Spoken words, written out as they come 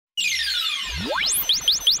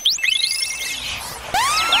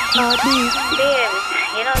Babes,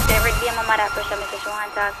 you know, every day my mother pressure me, so she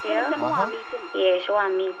want to talk to you. Yeah, she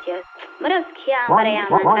want to meet you. I just can't, but I am,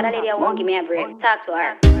 man. Because the lady won't give me a break. Talk to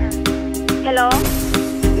her. Hello?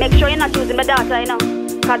 Make sure you're not using my daughter, you know.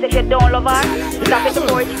 Because if you don't love her, stop it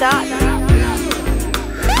before it starts.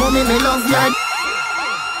 Mommy, me love you.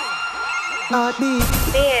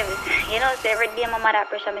 Babes, you know, every day my mother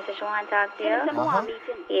pressure me, so she want to talk to you.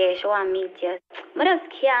 Yeah, she want to meet you. I just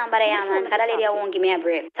can't, but I am, man. Because the lady won't give me a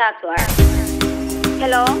break. Talk to her.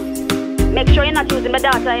 Hello? Make sure you're not using my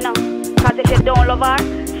daughter, you know. Because if you don't love her,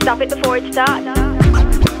 stop it before it starts.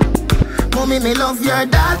 Mommy, me love your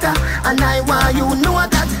daughter, and I want you know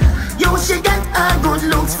that. You should get her good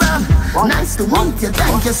looks from. Nice to meet you,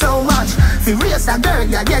 thank you so much. Fi raise a girl,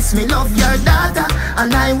 yeah, yes, me love your daughter,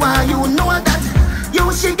 and I want you know that.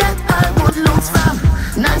 You should get her good looks from.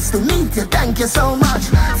 Nice to meet you, thank you so much.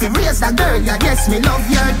 Fi raise a girl, yeah, yes, me love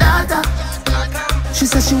your daughter. She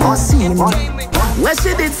said she won't see me. Where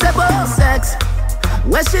she did say about sex,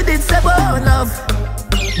 where she did say about love.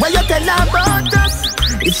 Where you tell her about us?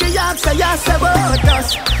 If she asks her, you say about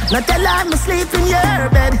us. Now tell her me sleep in your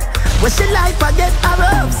bed. Where she like forget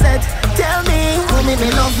her upset. Tell me, mommy, me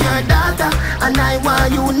love your daughter, and I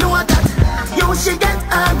want you know that. You should get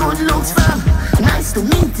her good looks from. Nice to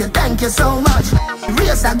meet you, thank you so much.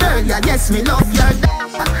 Raise a girl, yeah, yes, me love your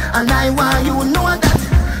daughter, and I want you know that.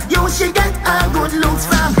 You should get her good looks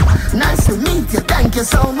from. Nice to meet you, thank you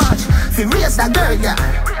so much. Fi raise a girl, yeah.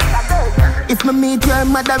 If me meet your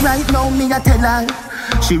mother right now, me a tell her.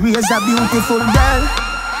 She raise a beautiful girl.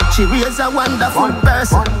 She raise a wonderful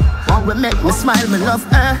person. We make me smile, me love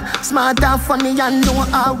her. Smart and funny and know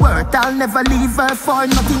her worth. I'll never leave her for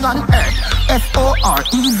nothing on earth.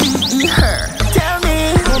 F-O-R-E-V-E, her. Tell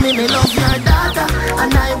me, mommy, me love your daughter,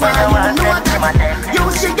 and I want you to know that.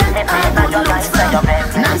 You should get her good looks from.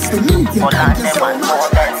 Nice to meet you, thank you so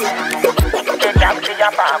much.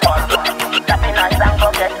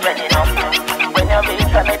 When you reach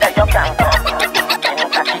for me that you can't come.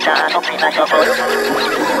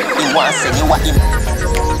 He wants to see what him.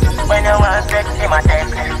 When you want sex, him a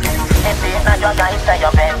text. If it's not your guy, say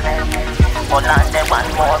your bed. Hold on, they want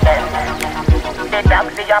more bed. The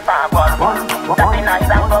taxi a park on. That be nice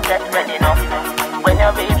and go get ready now. When you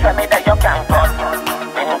reach for me that you can't come.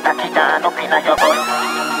 When you tack it down up in your butt.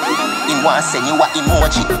 He wants to send you a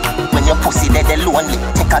emoji. When your pussy dead lonely,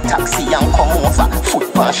 take a taxi and come over.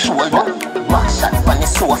 Foot on shoulder. Back shot on the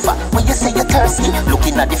sofa. When you say you're thirsty,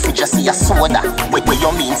 looking at the fridge, you see a soda. What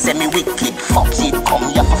you mean, say me wicked? Fuck it,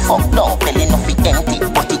 come here for fuck down. Belly nothing empty,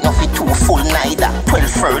 but it nothing too full neither.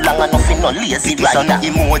 12 furlong and nothing no lazy rider.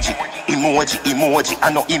 Emoji, emoji, emoji,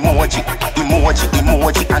 I know emoji. Emoji,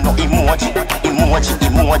 emoji, I know emoji. Emoji,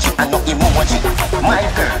 emoji, I know emoji. My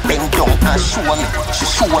girl, bend down and show me. She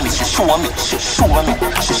show me, she show me, she show me.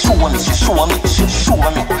 She show me, she show me, she show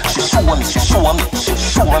me. She show me, she show me, she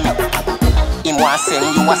show me. Him want send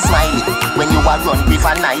you a smiley. When you a run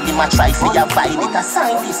river night, him a try for your vibe. It a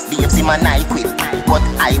sign this, babes him a night quit. But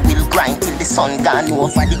I will grind till the sun gone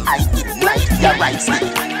over the eye. Ignite your right stick.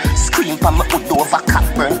 Scream for me hood over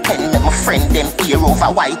Cockburn pen. Make my friend them ear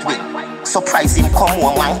over white wig. Surprise him come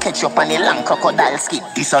home and catch up on a long crocodile skip.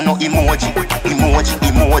 This a no emoji. Emoji,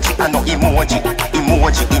 emoji, I no emoji.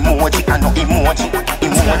 Emoji, emoji, I no emoji.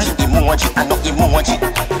 Emoji, emoji, I no emoji.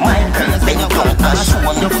 My girl bend down and show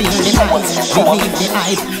me. You feel the vibes, believe the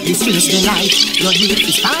hype. The streets the light, your beat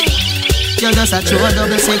is fine. You're just a true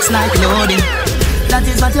double sex like LOODI. That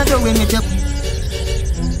is what you're doing with your.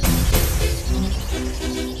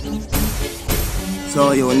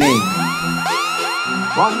 So unique.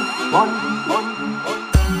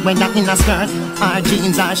 When you're in a skirt, our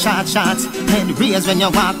jeans are short shorts. Head raised when you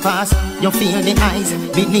walk past. You feel the eyes,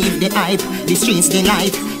 believe the hype. The streets the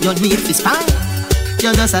light, your beat is fine.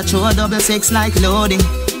 You're just a true double sex like LOODI.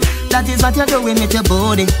 That is what you're doing with your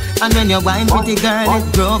body. And when you're wine pretty girl,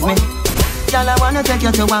 it drove me. Girl, I wanna take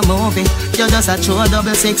you to a movie. You're just a true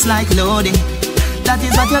double sex like LOODI. That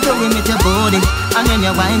is what you're doing with your body. And when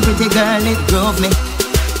you're wine pretty girl, it drove me.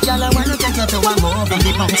 Girl, I wanna take you to a movie.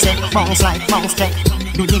 The bounce it, bounce like bounce check.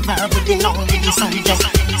 Do the verb with the noun with the subject.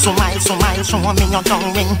 So my, show me your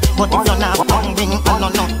tongue ring. But if you're not tongue ring, I know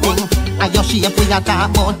nothing. And your shape we are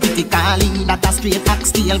talk about critically. That a straight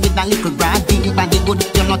oxtail with a little brady. Body good,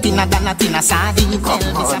 you're not in a sardine. Tell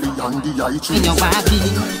me something in your body.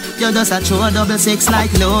 You're just a true double sex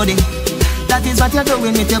like LOODI. That is what you're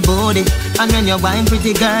doing with your body. And when you're wine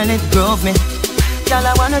pretty girl, it drove me. Girl,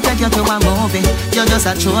 I wanna take you to a movie. You're just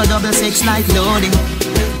a true double sex like LOODI.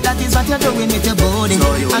 That is what you're doing with your body.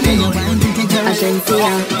 And when you're wine pretty girl,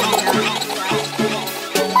 SHENSEEA.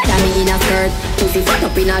 Carry in a skirt, pussy fat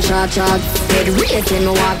up in a short shorts. Head raised when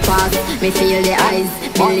me walk past. Me feel the eyes,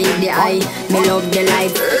 believe the eye. Me love the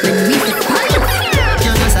life, me miss the spice.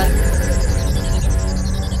 You just a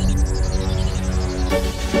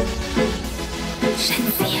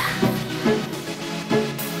SHENSEEA.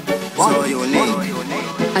 so unique.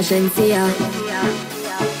 A SHENSEEA.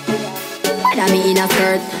 Whether me in a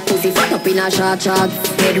skirt, pussy fat up in a short shorts.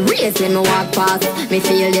 Head raised when me walk past. Me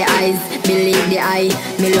feel the eyes, believe the eye.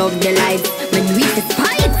 Me love the life, me miss the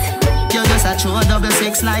spice. You just a true double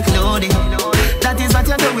six like LOODI. That is what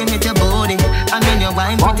you're doing with your body. And when you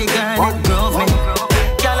wine pretty girl, it grove me.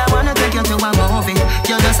 Girl, I wanna take you to a movie.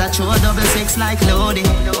 You just a true double six like LOODI.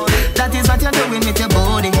 That is what you're doing with your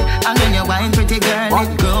body. And when you wine pretty girl,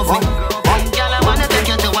 it grove me. Girl, I wanna take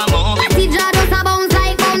you to a movie. The jaw just a bounce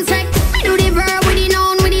like bounce check. Me do the verb with the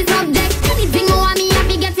noun with the subject. Anything you want me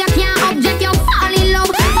happy get you can't object. You fall in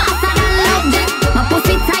love faster than object. My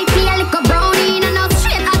pussy tight feel like a brownie. And now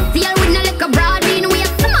straight as steel with no like a broad bean. We a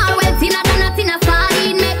small well thinner than a thinner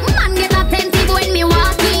sardine. Make man get attentive when me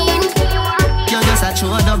walk in. You just a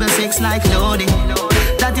true double six like LOODI.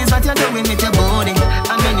 That is what you're doing with your body.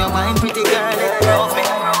 And when you wine pretty girl, it grove me.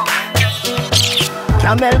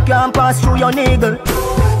 Camel can't pass through your niggle.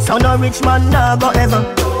 Son of rich man nah go ever.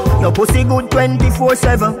 Your pussy good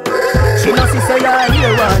 24/7. She know she say you're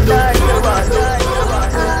here one day.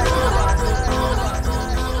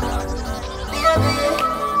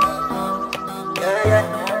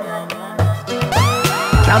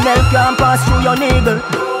 Camel can't pass through your niggle.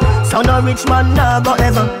 Son of rich man nah go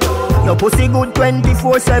ever. Your pussy good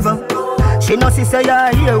 24/7. She know she say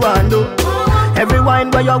you're here one do. Every wine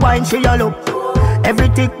where you wine she a look. Every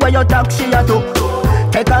tick where you talk she a took.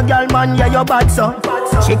 Take a girl man, yeah you bad so.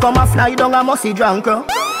 She come a fly down a musty drunk.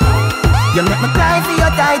 You make me cry for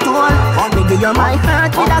your title. Me give you my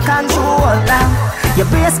heart with a control. You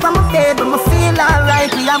brace for my bed but me feel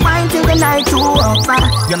alright. We a wine till the night too over.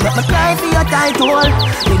 You make me cry for your title.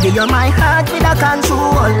 Me give you my heart with a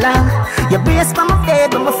control. You brace for my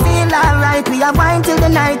bed but me feel alright. We a wine till the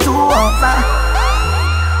night too over.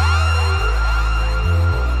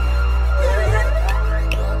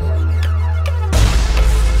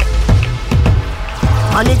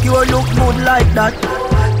 Manicure look good like that.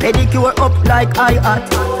 Pedicure up like hi-hat.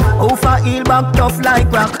 Over heel back tough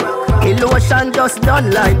like rock. Lotion just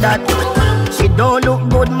done like that. She don't look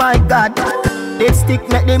good, my God. Lipstick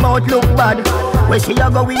make the mouth look bad. When she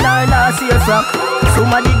a go in her last year frock.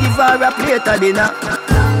 Somebody give her a plate of dinner.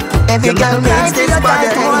 Every girl needs this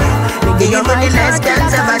body. Even the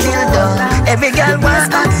lesbians have a dildo. Every girl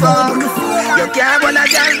wants hot fuck. You can't want a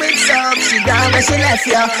girl with some. She gone when she left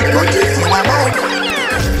you. But if you are mine.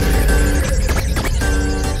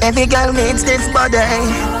 Every girl needs this body.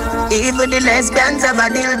 Even the lesbians have a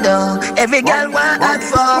dildo. Every girl want hot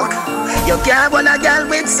fuck. You can't want a girl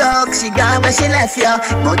with socks. She gone when she left you.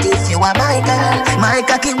 But if you are my girl, my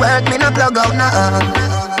cocky work me no plug out no.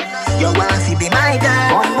 You want to be my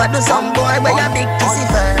girl. What do some boy with a big kissy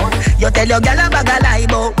fur? You tell your girl a bag a lie,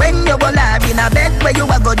 but when you go live in a bed, where you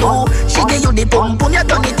a go do? She give you the pum pum, you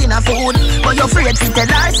turn it in a food. But you afraid to tell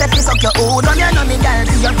her, say you suck your hood. Don't you know me girl,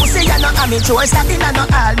 see your pussy, you no amateur. Starting a no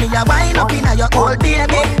all, me a wine up in a your old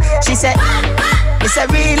baby. She said, me say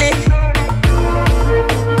really?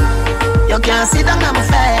 You can't sit down on my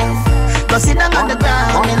face. Go sit down on the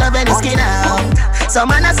ground, me love any skin out. Some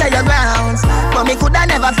man a say your grounds, but me coulda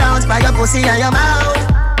never frown by your pussy and your mouth.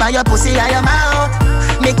 By your pussy and your mouth.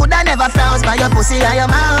 Me coulda never frown by your pussy and your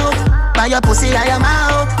mouth. By your pussy and your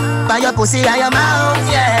mouth. By your pussy and your mouth,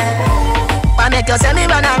 yeah. I make you say me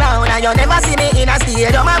run around and you never see me in a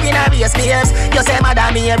stadium or in a race babes. You say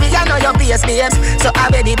Madam Mary, I know your face babes. So I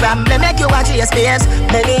bet the problem make you watch your babes.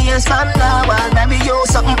 Many years from now I'll marry you.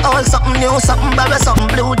 Something old, something new, something borrow, something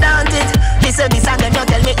blue, don't it? Listen this and then you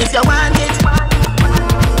tell me if you want it.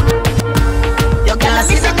 You can't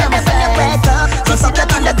see the number when you wake up. So suck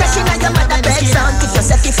up in the cushion and your mother bed sound. If you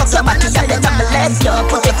say if fuck your body and let me left you.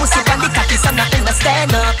 Put your pussy on the cocky so nothing to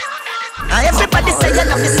stand up. Everybody say you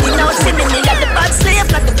love me skin out. See me like the bad slave,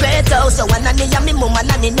 not the great house. So when I need me mom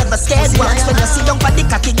and I never scared once. When you see young body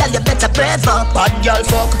cocky girl, you better brave up. Bad girl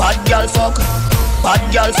fuck, bad girl fuck. Bad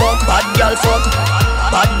girl fuck, bad girl fuck.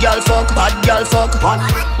 Bad girl fuck, bad girl fuck.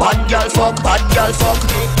 Bad girl fuck, bad girl fuck.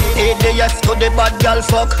 Hey, the yes to the bad girl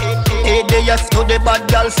fuck. Hey, the yes to the bad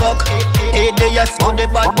girl fuck. Hey, the yes to the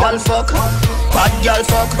bad girl fuck. Bad girl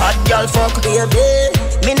fuck, bad girl fuck. Baby,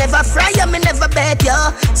 me never fry you, me never bet you.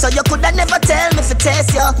 So you coulda never tell me fi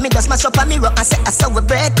taste you. Me just mash up a mirror and say I saw we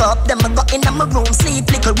break up. Then me go in my room, sleep,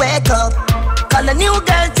 Likkle wake up. Call a new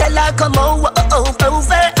girl, tell her come over.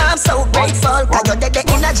 I'm so grateful. Cause you're dead, the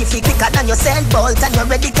energy feel quicker than your cell bolt. And you're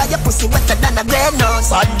ready cause your pussy wetter than a grey nose.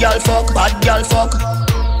 Bad girl fuck, bad girl fuck.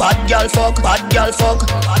 Bad girl fuck, bad girl fuck.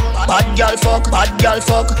 Bad girl fuck, bad girl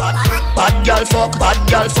fuck. Bad girl fuck, bad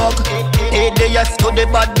girl fuck. ADF to the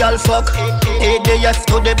bad girl fuck. ADF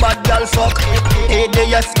to the bad girl fuck.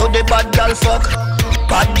 ADF to the bad girl fuck.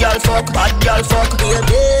 Bad girl fuck, bad girl fuck.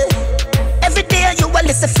 Baby, every day you will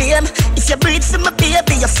listen fame. If you breathe for my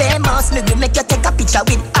baby, you're famous. Maybe make you take a picture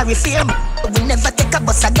with Harry film. We never take a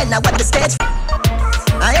bus again, I want the stage.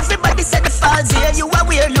 Everybody said the falls here, you are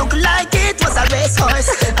weird, look like it was a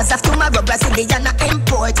racehorse. As of tomorrow, Brazilian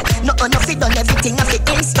import. No enough, it done everything of it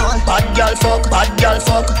install. Bad girl fuck, bad girl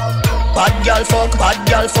fuck. Bad girl fuck, bad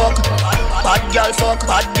girl fuck. Bad girl fuck,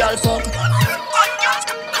 bad girl fuck.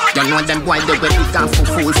 You know them boy they get it and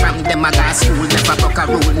fool from them a got school. Never broke a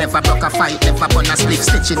rule, never broke a fight, never burn a split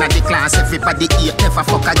stitch in the class. Everybody eat, never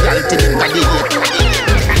fuck a girl till them got the hate.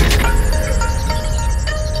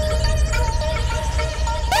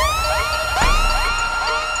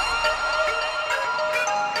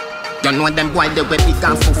 You know them boy they get it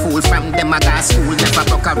and fool from them a got school. Never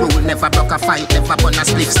broke a rule, never broke a fight, never burn a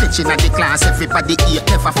split stitch in the class. Everybody eat,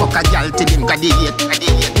 never fuck a girl till them got the hate.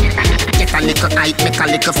 Get a little hype, make a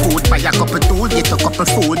little food. Buy a couple tool, get a couple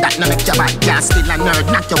food. That no make your bad gas, still a nerd.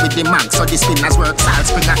 Knock you with the mag, so the spinners work. Salt,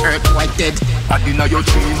 spring a earth, white dead. Add inna your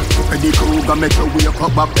chain, ready Kruger make you wake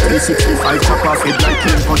up back. 365 chop off head like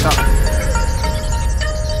clean butter.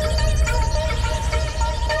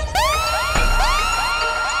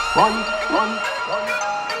 One.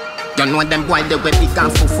 You know them boy they get big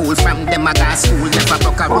and fool from them a got school. Never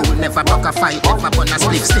broke a rule, never broke a fight, never burn a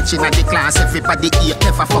split stitch in the class. Everybody eat,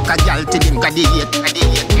 never fuck a girl till them got the hate.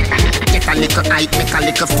 Get a little hype, make a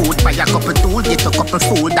little food. Buy a couple tool, get a couple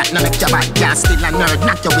food. That no make your bad gas, still a nerd.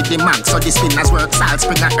 Knock you with the mag, so the spinners work. Salt,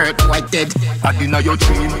 spring a earth, white dead. Add inna your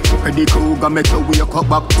chain, ready Kruger make you wake up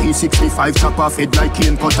back. 365 chop off head like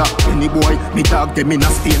cane cutter. Any boy, me dog them in a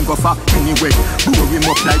Spain go for. Anyway, blow him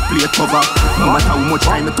up like plate cover. No matter how much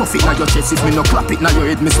time me tough it inna your chest, if me no clap it inna your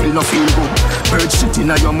head, me still no feel good. Bird shit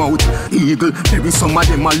inna your mouth, eagle. Maybe some of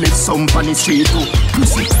them a left some on the street too.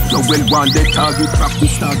 Pussy, you well wanted target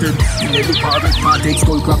practice started. In every parrot, parted,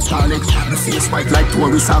 skull cracks, Alex. The face white like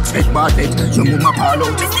tourist socks, head barted. Your mama pal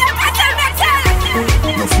out.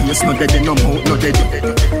 No face, no dead, no mouth, no dead.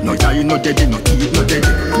 No eye, no dead, no teeth, no dead.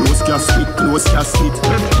 Close casket, close casket.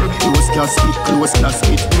 Close casket, close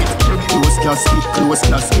casket. Close casket, close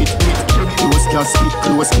casket. Close casket,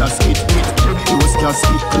 close casket. Close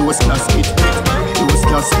casket, close casket. Close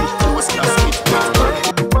casket, close casket.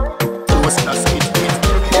 Close casket.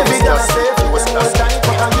 Every girl say, what's the time?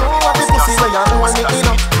 But I know what the pussy where you hold me in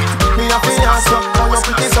up. Me a fi ask you, how you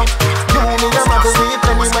pretty so. You me a mother sweet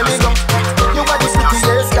anywhere me go. You are the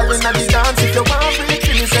prettiest girl inna the dance. If you want free,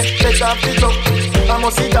 see me say, take off the glove. I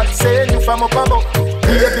must see that say you from up above.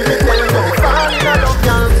 Baby, me tell you, me fall in love,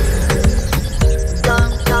 girl.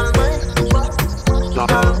 Girl, mine. Girl,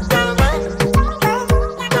 mine.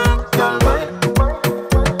 Girl, mine.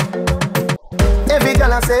 Every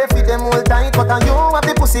girl I say fit them all tight, but you have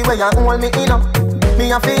the pussy where you hold me in up.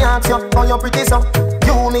 Me a fi ask you, how you pretty so.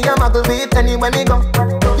 You me a muggle with anywhere me go.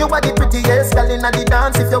 You are the prettiest girl inna the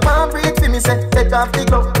dance. If you want breathe for me, say take off the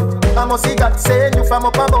glove. I must see God say you from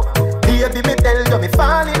up above. Baby, me tell you me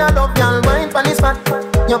fall in love. Girl, wine pon this fat,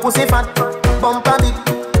 your pussy fat, bumper big,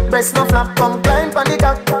 breast no flap. Come climb pon the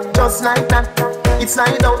cock, just like that. It's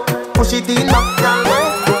slide out, push it in up. Girl,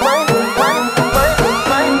 wine, wine, wine, wine,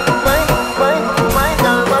 wine, wine, wine, wine,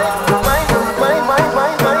 girl, wine, wine, wine, wine,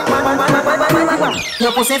 wine, wine, wine, wine, wine.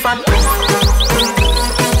 Your pussy fat.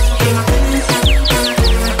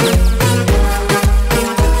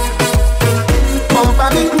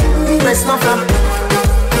 Breast no flap.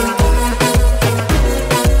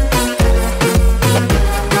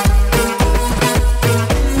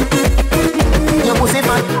 Your pussy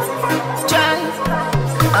fat. Drive.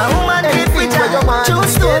 A woman fit with you.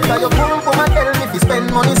 Choose to be. You come and tell me if you spend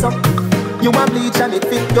money so. You want bleach and it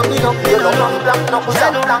fit you in up. You don't want black, no pussy,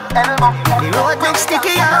 no black elbow. The road looks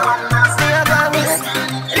sticky out. Stay about me.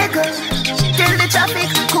 Likkle. Till the traffic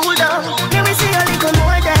cool down. Let me see a little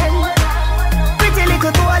more than.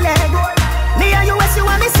 Little toe leg. Me and you as you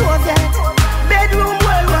want me so that. Bedroom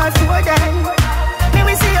World War IV then. Me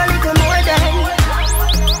we see a little more than.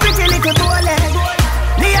 Pretty little toe leg.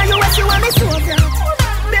 Me and you as you want me so that.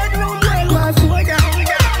 Bedroom World War IV then.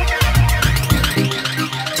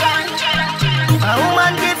 A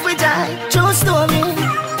woman gift with joy. True story.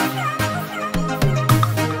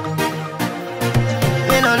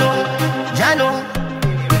 Me no know, ya know.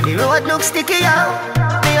 The road looks sticky out.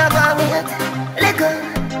 Me a go wait.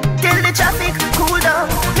 quick, cool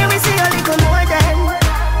down. Me we see a little more than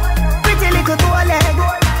pretty little toe leg.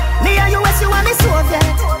 Me and you, you want me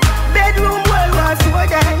Soviet. Bedroom World War IV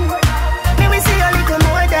then. Me we see a little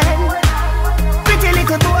more than pretty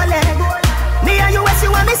little toe leg. Me and you,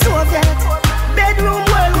 you want me Soviet. Bedroom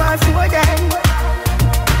World War IV then.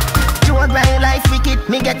 Joe grind life wicked.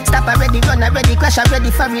 Me get stop already, run already, crash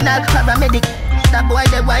already, foreigner, paramedic. That boy,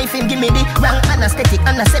 the wife, him give me the wrong anesthetic.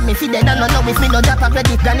 And I said me feed dead, I don't know if me no drop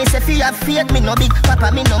already. Granny say fi have faith, me no big.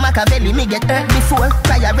 Papa, me no Machiavelli, me get hurt before.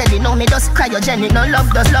 Cry already, now me just cryogenic. No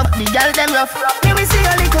love, does love, the girl them rough. Me we see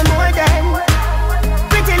a little more than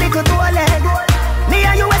pretty little toe leg. Me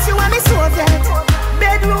and you, you want me Soviet.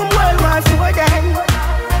 Bedroom World War IV then.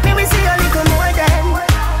 Me we see a little more than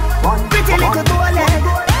pretty little toe leg.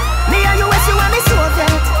 Me and you, you want me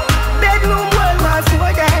Soviet. Bedroom World War IV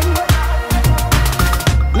then.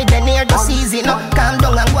 Me then here just easy no. Calm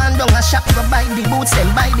down and go on down a shop. Go buy the boots, then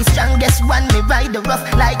buy the strongest one. Me ride the rough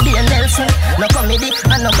like Dale Nelson. No comedy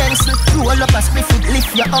and no pencil. Roll up a spliff it,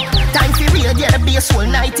 lift you up. Time for real, yeah, the bass whole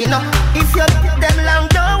night, you know. If you them long,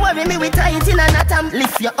 don't worry, me we tie it in a knot and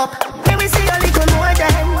lift you up. Me we see a little more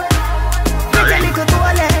than pretty little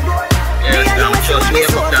toe leg. Me and you just me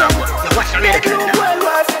so good. Bedroom World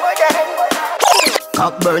War IV then.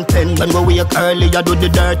 Cock burn pen when we wake early, I do the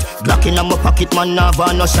dirt. Glock in my pocket, man,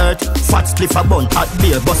 never no shirt. Fat spliff a bun, hot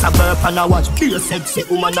beer, bust a burp and I watch. Be a sexy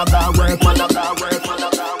woman, I got work, man, I got work, man, I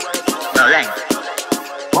got work. Alright.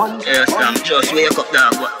 Yes, I'm just wake up,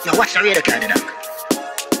 dog. Now watch the radio card, dog.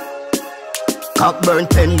 Cock burn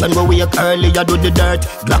pen when we wake early, I do the dirt.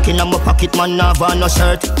 Glock in my pocket, man, never no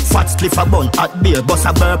shirt. Fat spliff a bun, hot beer, bust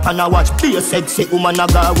a burp and I watch. Be a sexy woman, I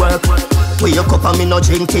got work. Wake up and me no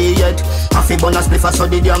drink tea yet. Half a bun a spliff so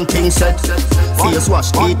the damn thing set. Face wash,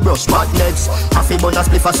 teeth brush, madness. Half a bun a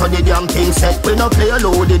spliff so the damn thing set. We no play a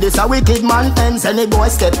loaded, this a wicked man ends. Any boy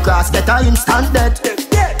step cross, get a instant death.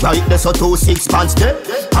 Right there so 2 6 pants dead.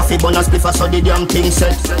 Half a bun a spliff so the damn thing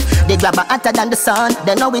set. They grab a hotter than the sun,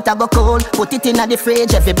 they know it a go cold. Put it in the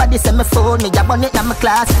fridge, everybody say me fool. Me a bun it in my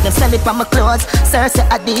class, them sell it from my clothes. Sir say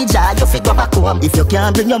a DJ, you fi go back home. If you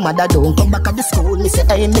can't bring your mother down, come back at the school. Me say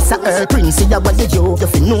hey, Mr. Earth, Prince, see what the joke. You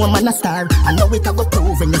fi know I'm a star, I know it a go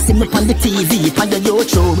prove. When you see me on the TV, on your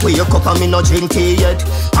YouTube. Wake up and me no drink tea yet.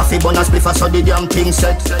 Half a bun a spliff so the damn thing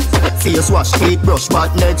set. Face wash, teeth brush,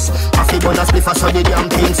 badnecks. Half a bun a spliff so the damn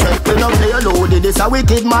thing set. We no play a loaded, this a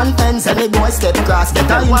wicked man ends. Any boy step cross, get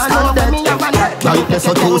a instant death. Right there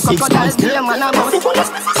so 2 6 months. Make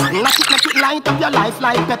it light up your life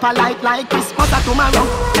like pepper light like Christmas tomorrow.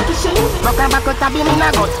 Rock a back out a beam in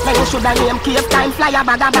a gut. Then you shoulda name cave time fly a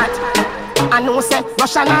bag of bat. I know say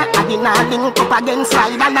Russian I did not link up against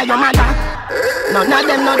slide and your mother. None of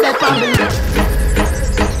them know that family.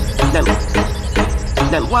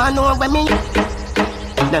 Them want know where me.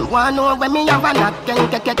 Them want know when me have a knock.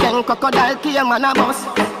 Ken crocodile kill man a bus.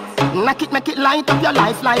 Knock it, make it light up your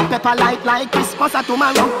life like pepper light like Christmas a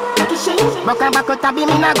tomorrow. Rock and back out a beam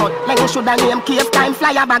in a gut. Then you shoulda name cave time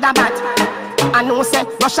fly a bag of bat. I know say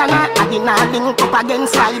Russian I did not link up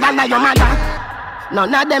against slide and your mother.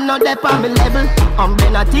 None of them know they on me level.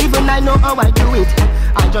 Not even I know how I do it.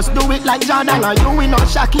 I just do it like Jordan or you, we know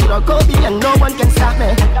Shakira or Kobe, and no one can stop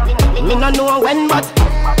me. Me no know when, but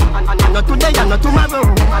I know today, I know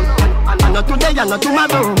tomorrow. I know today, I know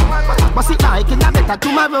tomorrow. But see, like it, I better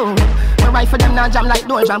tomorrow. My rifle them now jam like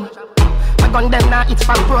door jam. My gun them now it's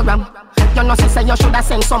fan program. You know, say you shoulda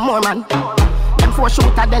send some more man. Them 4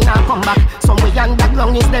 shooter then I come back. Somewhere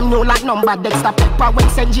underground is them new like number. Dexter Pepper when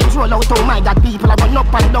St. James roll out. Oh my God, people are run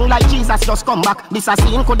up and down like Jesus just come back. This a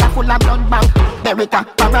scene coulda full of blood bank. Beretta,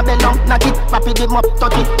 Parabellum, knock it, papi them up,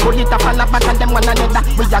 touch it. Pull it up and a back and them one another.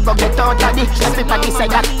 We a go get out of it. Everybody say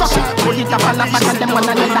that, touch it. Pull it up and a back and them one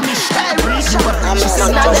another. She said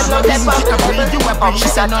no, them no them up. She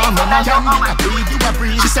said no, mama, she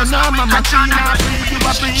said no, mama,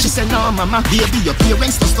 she said no, mama. Baby, your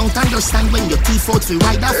parents just don't understand when you teeth out to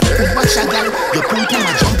ride off. You could watch a girl, you pump him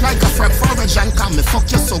a jump like a frog for a junk. Come me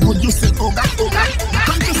fuck you so good, you say oh God, oh God.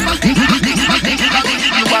 Come to fuck you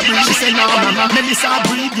a breed. She say no mama. Melissa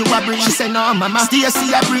breed, you a breed. She say no mama.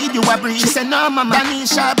 Stacy a breed, you a breed. She say no mama.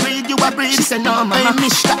 Danisha breed, you a breed. She say no mama.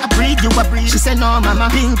 Mishka a breed, you a breed. She say no mama.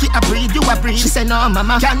 Pinky a breed, you a breed. She say no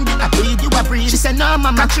mama. Candy a breed, you a breed. She say no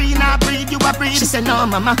mama. Katrina a breed, you a breed. She say no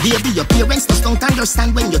mama. Baby, your parents just don't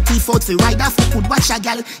understand when your teeth out to ride off. You could watch a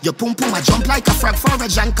girl, your pum pum a jump like a frog for a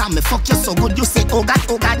junk. Come me fuck you so good, you say oh God,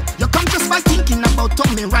 oh God. You come just by thinking about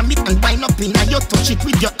tummy ram it and wind up in a you touch it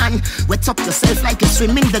with your hand. Wet up yourself like you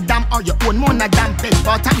swim in the dam or your own mona dam. Bell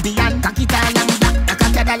bottom beyond, kakita lang black,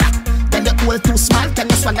 kakadala. Tell your hole too small, can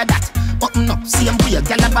you swallow that? Open up, same way,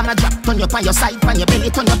 girl a bang a drop. Turn you on your side, on your belly,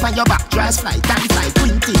 turn you on your back. Dress fly, time fly,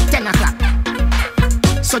 20, 10 o'clock.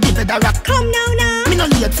 So give it a rock. Come now. Me no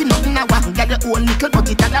late for nothing I want. Girl, your own little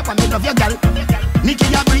body, tell her me love your girl. Nikki,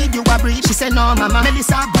 you breathe, you a breathe. She say no, mama.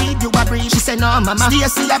 Melissa, breathe, you a breathe. She say no, mama.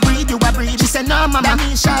 Stacy, you breathe, you a breathe. She say no, mama.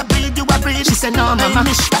 Misha, breathe, you a breathe. She say no, mama.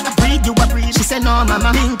 Mishka, breathe, you a breathe. She say no,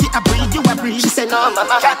 mama. Pinky, I breathe, you a breathe. She say no,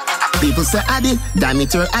 mama. People say Addy, damn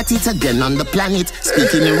it, you're at it again on the planet.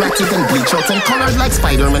 Speaking erratic and bleach out and colored like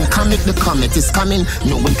Spider-Man comic. The comet is coming,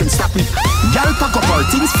 no one can stop it. Y'all pack up our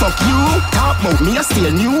things, fuck you. Talk about me, I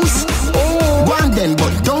steal news. Go on then,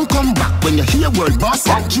 but don't come back when you hear word boss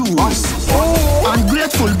like Jews.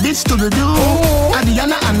 Ungrateful bitch to the do.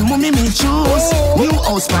 Adiana and Mummy me choose. New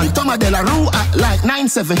house man, Toma de la Rue at like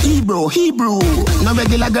 9-7 Hebrew. No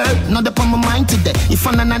regular girl, not up on my mind today. If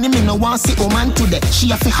I'm an anime, no one see woman today. She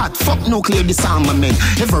have a hot fuck nuclear disarmament.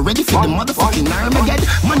 Ever ready for the motherfucking Armageddon?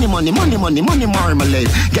 Money marmalade.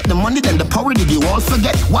 Get the money, then the power did you all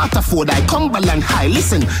forget? Waterford, I Cumberland High.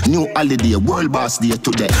 Listen, new holiday, world boss day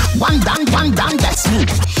today. One down, that's me.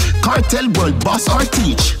 Cartel, world boss or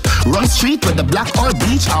teach. Run street with the black or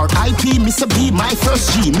beach. Or IP, Mr. B, my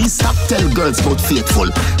first G. Me stop tell girls about faithful,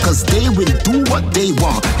 cause they will do what they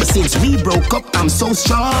want. But since we broke up, I'm so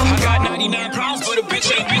strong. I got 99 pounds for the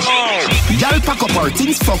bitch ain't Y'all pack up our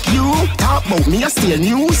things, fuck you. Talk about me, I steal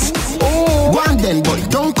news. One then, but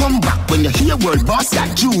don't come back when you hear word boss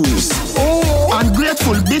got juice.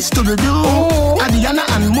 Ungrateful bitch to the do. Adiana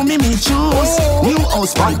and Mummy me choose. New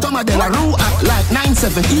house man, Toma de la Rue at like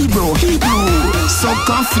 9-7 Hebrew. So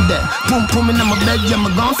confident, pum in my bed, yeah,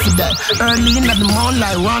 I'm gone for that. Early in the morning,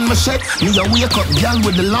 like run machete. Me a wake up, girl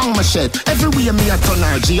with the long machete. Everywhere me a turn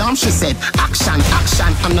her, she said. Action,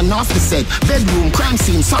 I'm the north set. Bedroom, crime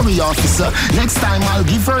scene, sorry officer. Next time I'll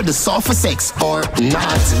give her the sofa sex or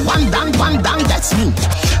not. One down, that's me.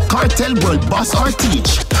 Cartel, world boss or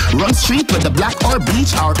teach. Run street with the black or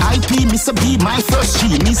bleach. Or IP, Mr. B, my first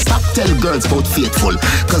G. Me stop tell girls about faithful,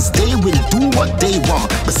 cause they will do what they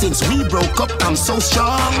want. But since we broke up, I'm so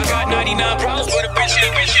strong. I got 99 pounds for the bitch.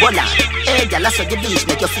 Voila, hey girl, that's what the beach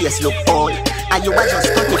make your face look old. And you are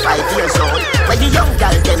just 25 years old. When the young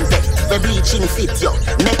girl them dead, the bleaching fit you,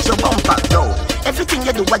 make your bumper down. Everything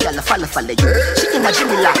you do, a girl follow you. She in a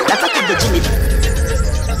Jimmy lap, that's what the Jimmy.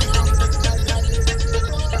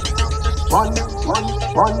 One.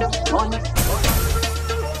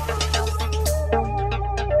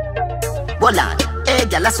 Voila, hey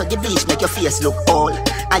girl, that's what the beach make your face look old.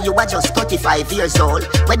 And you are just 35 years old.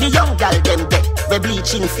 When the young girl them dead, the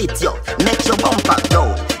bleaching fit you, make your bumper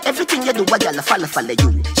down. Everything you do, a girl follow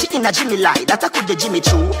you. She in a Jimmy lie, that I could the Jimmy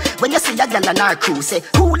true. When you see a girl on our crew, say,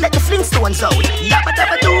 who let the Flintstones out? Yabba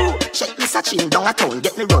dabba do. Check me searching down a town,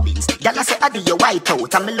 get me rubbings. Girl I say, I do your white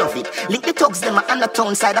out, and me love it. Lick the thugs, them on the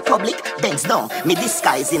town side of public. Banks down, me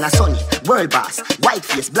disguise in a sunny. World boss, white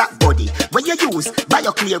face, black body. When you use, buy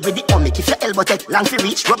your clear with the omic. If your elbow take long to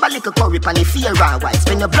reach, rub a little curry pan if fear raw white.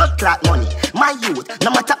 Spend your blood clot money. My youth, no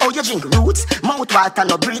matter how you drink roots, mouth water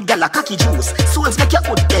no breed, girl a cocky juice. Souls make your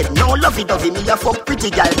foot dead, no lovey-dovey. Me a fuck pretty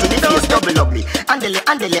girl till the face double lovely. Andele,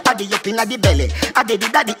 addy up inna the belly. Addy the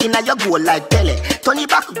daddy inna your goal like Pele. Turn it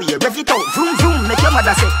back way, rev it out, vroom vroom. Make your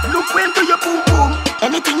mother say, look when to your boom boom.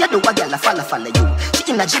 Anything you do, a girl a follow you.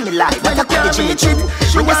 She inna Jimmy lie, but I call the Jimmy Chin.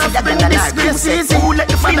 When you see that girl in her crew, say, who let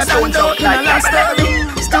the Flintstones out like that?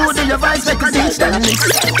 Studio your voice, make you teach them this.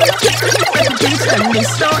 Teach them this.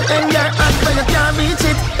 Don't hang your hand when you can't reach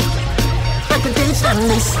it. Make you teach them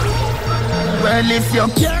this. Well, if you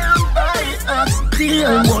can't buy us,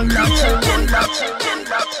 deal won't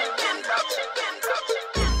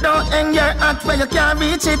don't hang your hat where you can't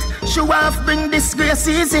reach it. Show off, bring disgrace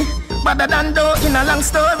easy. Better than though in a long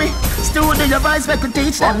story. Studio your voice, make you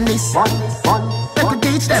teach them this. Make you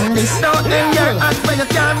teach them this. Don't hang your hat where you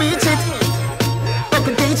can't reach it. Make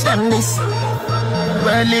you teach them this.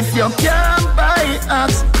 Well, if you can't buy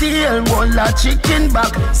us, steal whole a chicken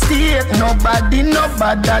back. Steal nobody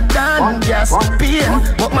better than just pain.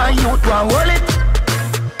 But my youth want hold it.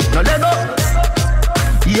 No let go.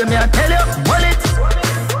 Hear me I tell you, hold it.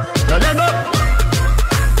 No let go.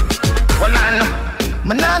 Well,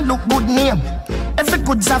 I not look good name. Every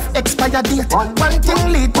goods have expired date. One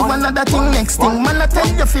thing lead to another thing, next thing. Man, I tell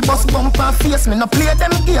you fi bust bump and face. Me no play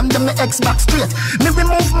them game, them me X back straight. Me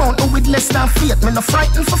remove mountain with less than faith. Me no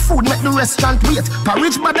frightened for food, make the restaurant wait.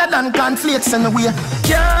 Porridge better than cornflakes anyway.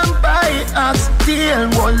 Can't buy us,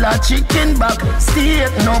 steal whole a chicken back.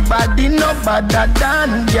 Steal nobody better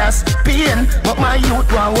than just pain. But my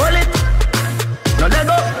youth want hold it. No let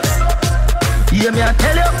go. Hear me I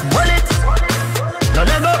tell you, hold it. No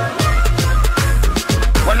let go.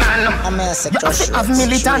 You have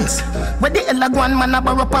militants. Where the hell a go on man a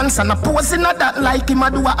borrow pants and a pose in a that like him a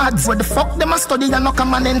do a ads. Where the fuck them a study and no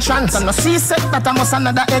come an entrance. And no see set that I must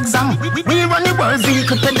another exam. We run the world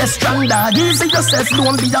vehicle pedestrian dog. Easy yourself,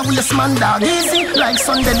 don't be a waste man dog. Easy like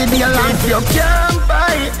Sunday the day long. If you can't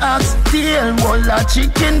buy ox tail, roll a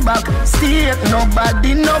chicken back steak.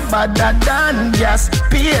 Nobody better than just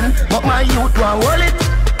pain. But my youth want hold it.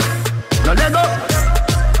 No let go.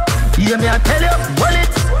 Hear me I tell you, hold it.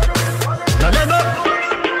 No let go.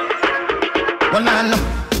 Well I know,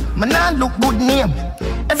 man I look good name.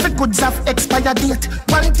 Every goods have expired date.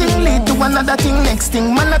 One thing lead to another thing, next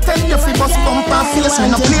thing. Man I tell you if you bust bump and face. Me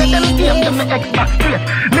no play them game, them me extra straight.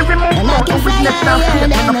 Me remove out of witness and faith.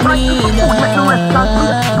 Me no fight to food, make the rest and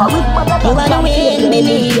great. You wanna win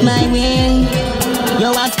beneath my wing. You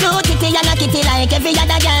have two kitty and a kitty like every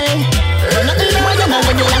other girl. You nothing more than a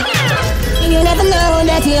regular. You never know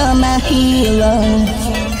that you're my hero.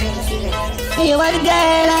 You are the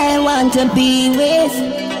girl I want to be with,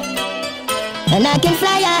 and I can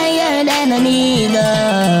fly higher than an eagle.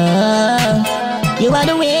 You are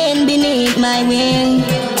the wind beneath my wing.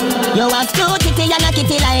 You have two kitty and a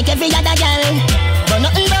kitty like every other girl. But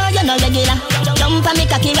nothing more, you're no regular. Jump and me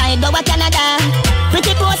cocky ride go to Canada.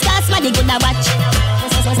 Pretty postcards, my good I watch.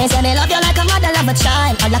 They say they love you like a mother love a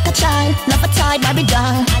child, or like a child, love a toy, Barbie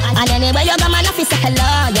doll. And anyway you go man off, you say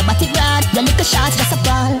hello. Your body broad, your little shots just a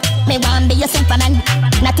ball. Me want be your Superman,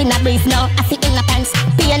 not in a brief no, I fit in a pants.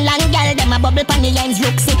 Pain long girl, them a bubble pon the ends,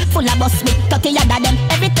 look sick, full of bus with cocky yada them.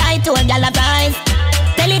 Every time to a girl arrive,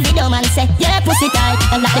 tell the video man say, yeah pussy tight,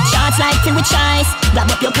 and like the charts like to with choice. Grab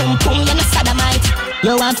up your pum pum, you're no sodomite.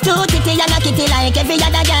 You have two titty and a kitty like every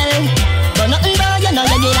other girl. But nothing more, you know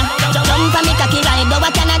regular. Jump and me cocky ride go to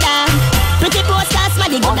Canada. Pretty postcards, my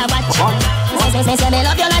good I watch. They say they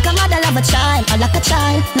love you like a mother love a child, or like a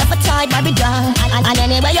child, love a toy, Barbie doll. And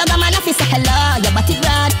anyway you go man off, you say hello. Your body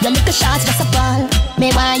broad, your little shots just a ball. Me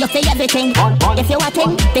want you for everything. If you want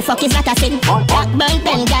thing, the fuck is not a sin. Black burn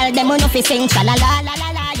pen, girl, them who no fi sing. Cha la la la la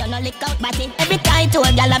la, you no lick out body. Every time to a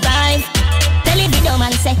girl arrive, tell the video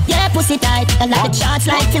man say, yeah pussy tight, and like the charts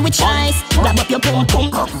like fi with choice. Grab up your pum pum.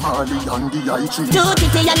 Two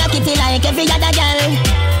titty and a kitty like every other girl.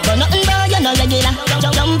 But nothing more, you no regular.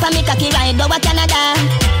 Jump and me cocky ride go to Canada.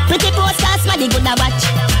 Pretty postcards, my good I watch.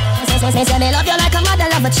 They say they love you like a mother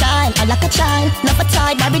love a child, or like a child, love a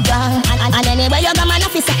toy, Barbie doll. And anyway you go man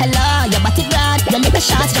off, you say hello. Your body broad, your little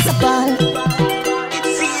shots just a ball. It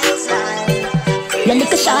feels like your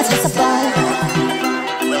little shots just a ball.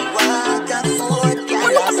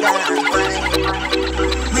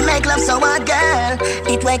 we make love so hard, girl.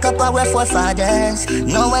 It wake up our forefathers.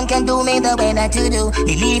 No one can do me the way that you do.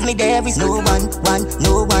 Believe me, there is no one, no one,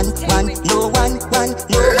 no one, no one.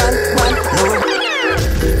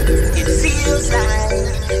 It feels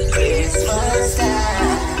like Christmas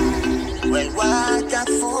time when water,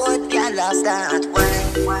 food, girl, lost that wine.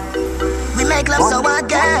 We make love so hard,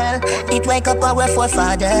 girl. It wake up our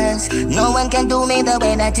forefathers. No one can do me the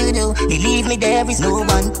way that you do. Believe me, there is no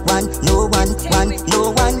one, no one, no one, no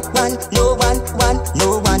one,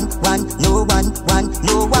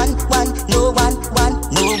 no one, no one,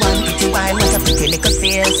 no one. Pretty wine with a pretty little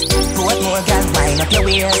face. Put more, girl, wine up your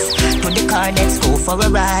waist. To the car, let's go for a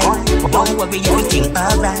ride. Don't worry, everything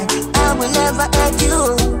alright. I will never hurt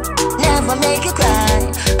you, never make you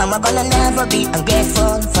cry. I'm gonna never be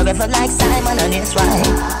ungrateful, forever like Simon and his wife.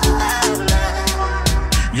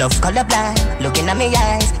 Love colorblind, looking at me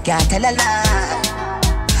eyes, can't tell a lie.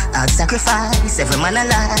 I'll sacrifice every man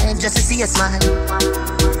alive just to see a smile.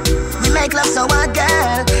 We make love so hard,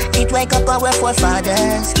 girl. It wake up our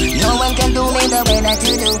forefathers. No one can do me the way that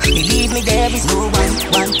you do. Believe me, there is no one,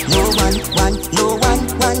 no one, no one, no one, no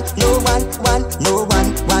one.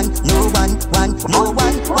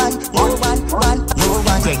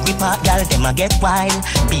 Break the park, girl, them a get wild.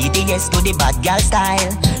 BDS to the bad girl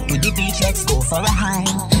style. To the beach, let's go for a hike.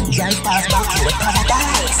 Drive past back to a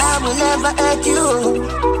paradise. I will never hurt you,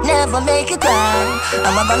 never make you cry.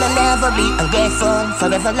 I'm gonna never be ungrateful,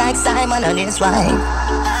 forever like Simon and his wife.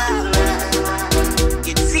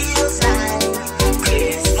 It feels like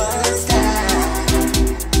Christmas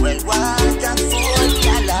time when water, food,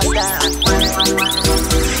 girl, lost that wine.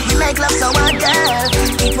 We make love so hard, girl.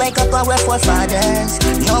 It wake up our forefathers.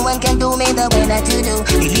 No one can do me the way that you do.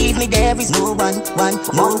 Believe me, there is no one, no one,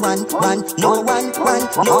 no one, no one, no one,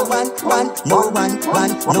 no one, no one.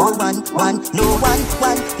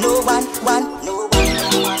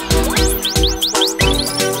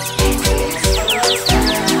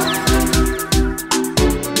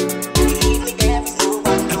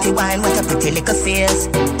 Pretty wine with a pretty pretty little face.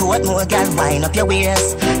 Put more girl, wind up your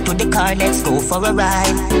waist. To the car, let's go for a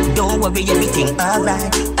ride. Don't worry, everything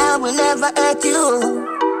alright. I will never hurt you,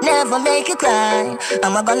 never make you cry.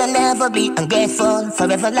 I'm gonna never be ungrateful,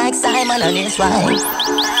 forever like Simon and his wife.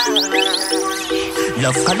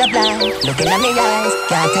 Love colorblind, looking at me eyes,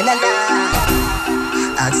 can't tell a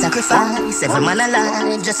lie. I'd sacrifice every man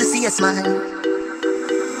alive just to see a smile.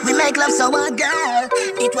 We make love so hard, girl.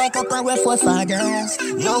 It wake up our forefathers.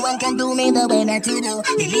 No one can do me the way that you do.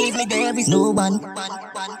 Believe me, there is no one.